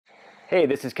Hey,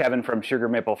 this is Kevin from Sugar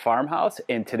Maple Farmhouse,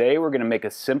 and today we're going to make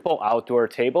a simple outdoor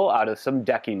table out of some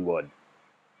decking wood.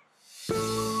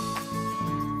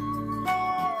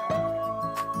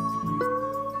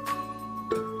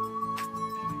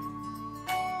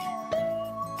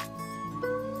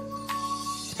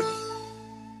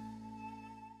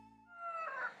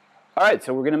 Alright,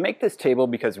 so we're going to make this table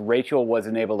because Rachel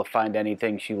wasn't able to find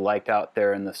anything she liked out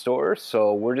there in the store,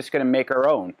 so we're just going to make our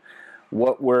own.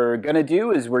 What we're going to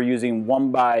do is we're using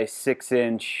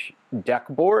 1x6" deck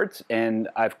boards, and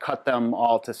I've cut them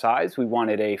all to size. We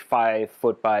wanted a 5"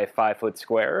 by 5"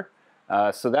 square,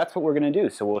 so that's what we're going to do.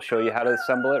 So we'll show you how to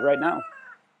assemble it right now.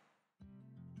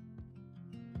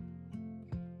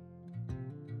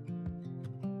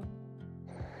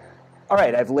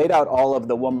 Alright, I've laid out all of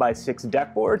the 1x6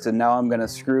 deck boards, and now I'm going to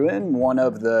screw in one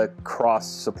of the cross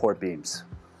support beams.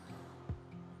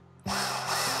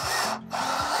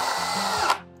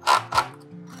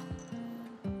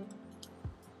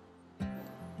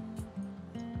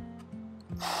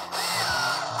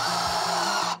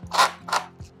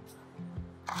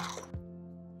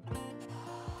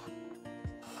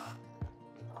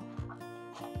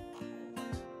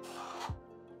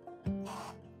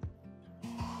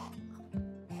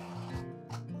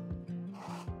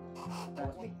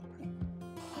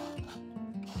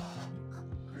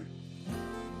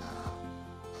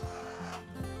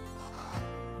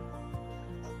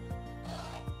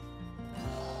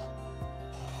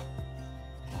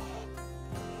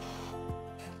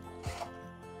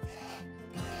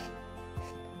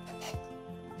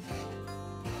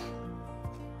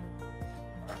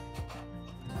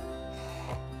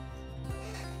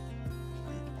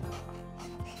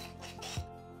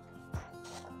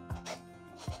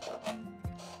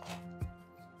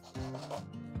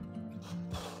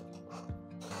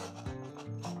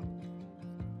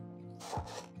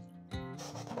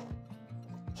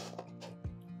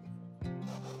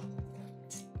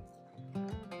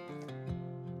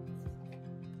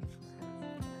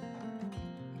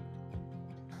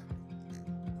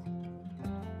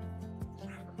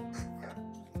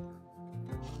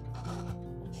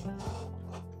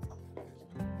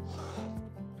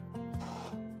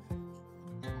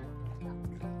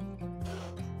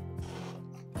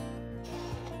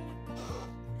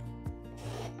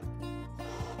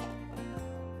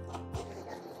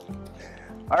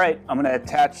 Alright, I'm going to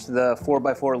attach the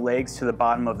 4x4 legs to the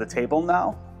bottom of the table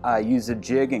now. I used a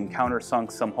jig and countersunk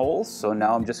some holes, so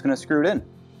now I'm just going to screw it in.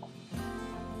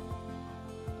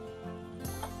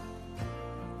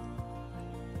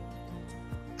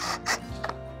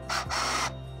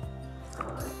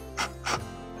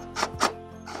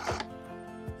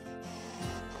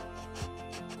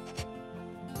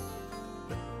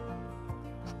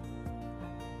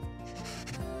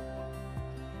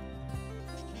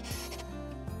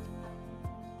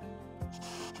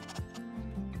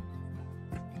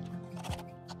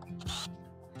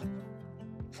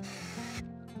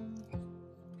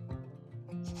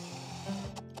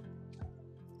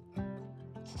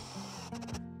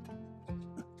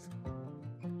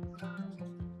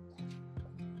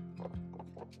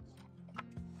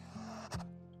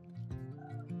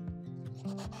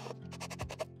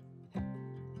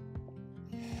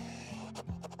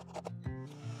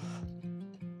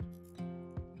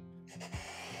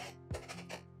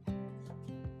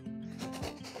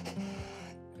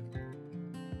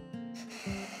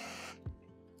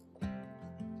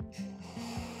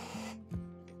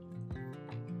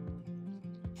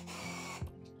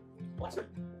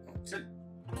 Sit.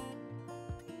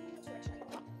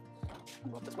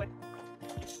 Go up this way.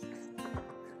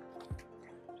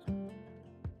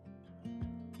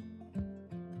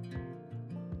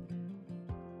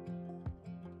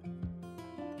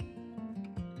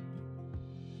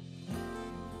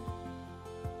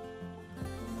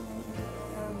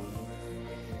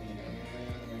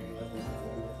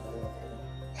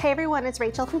 Hey everyone, it's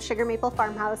Rachel from Sugar Maple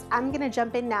Farmhouse. I'm gonna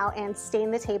jump in now and stain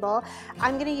the table.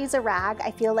 I'm gonna use a rag. I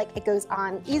feel like it goes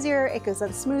on easier, it goes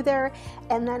on smoother,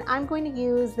 and then I'm going to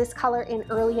use this color in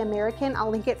Early American. I'll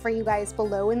link it for you guys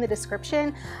below in the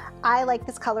description. I like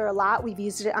this color a lot. We've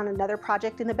used it on another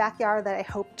project in the backyard that I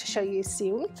hope to show you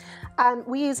soon.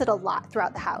 We use it a lot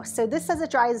throughout the house. So this says it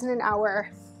dries in an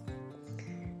hour.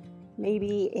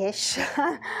 Maybe-ish. So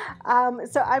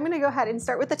I'm gonna go ahead and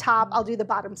start with the top. I'll do the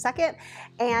bottom second,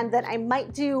 and then I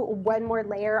might do one more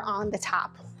layer on the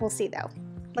top. We'll see though.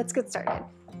 Let's get started.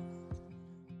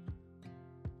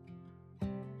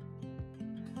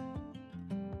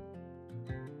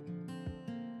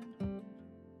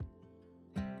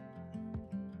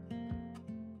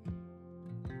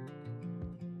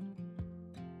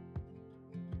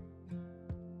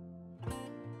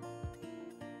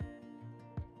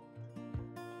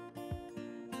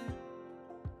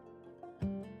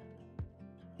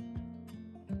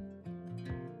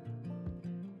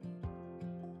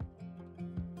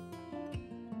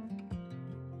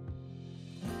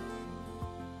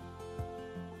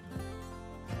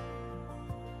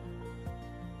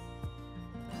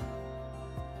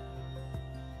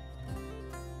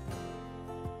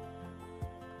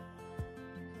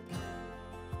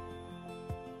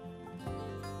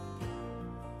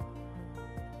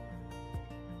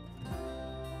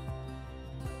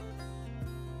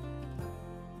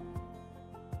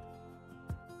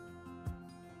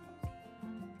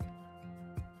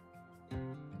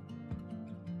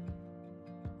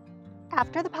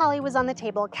 After the poly was on the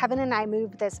table, Kevin and I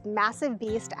moved this massive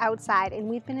beast outside, and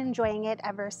we've been enjoying it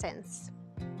ever since.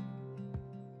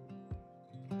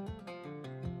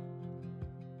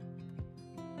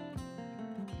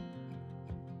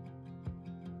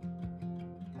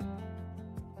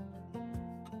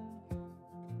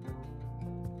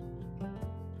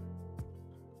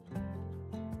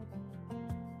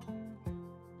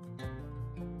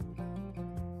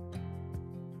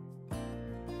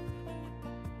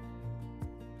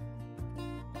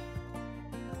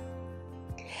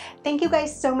 Thank you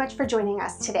guys so much for joining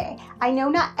us today. I know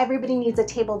not everybody needs a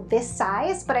table this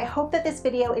size, but I hope that this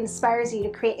video inspires you to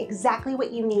create exactly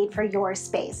what you need for your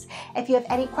space. If you have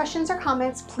any questions or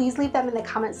comments, please leave them in the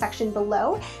comment section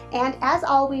below. And as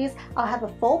always, I'll have a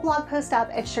full blog post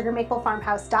up at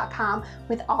sugarmaplefarmhouse.com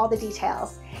with all the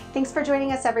details. Thanks for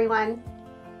joining us, everyone.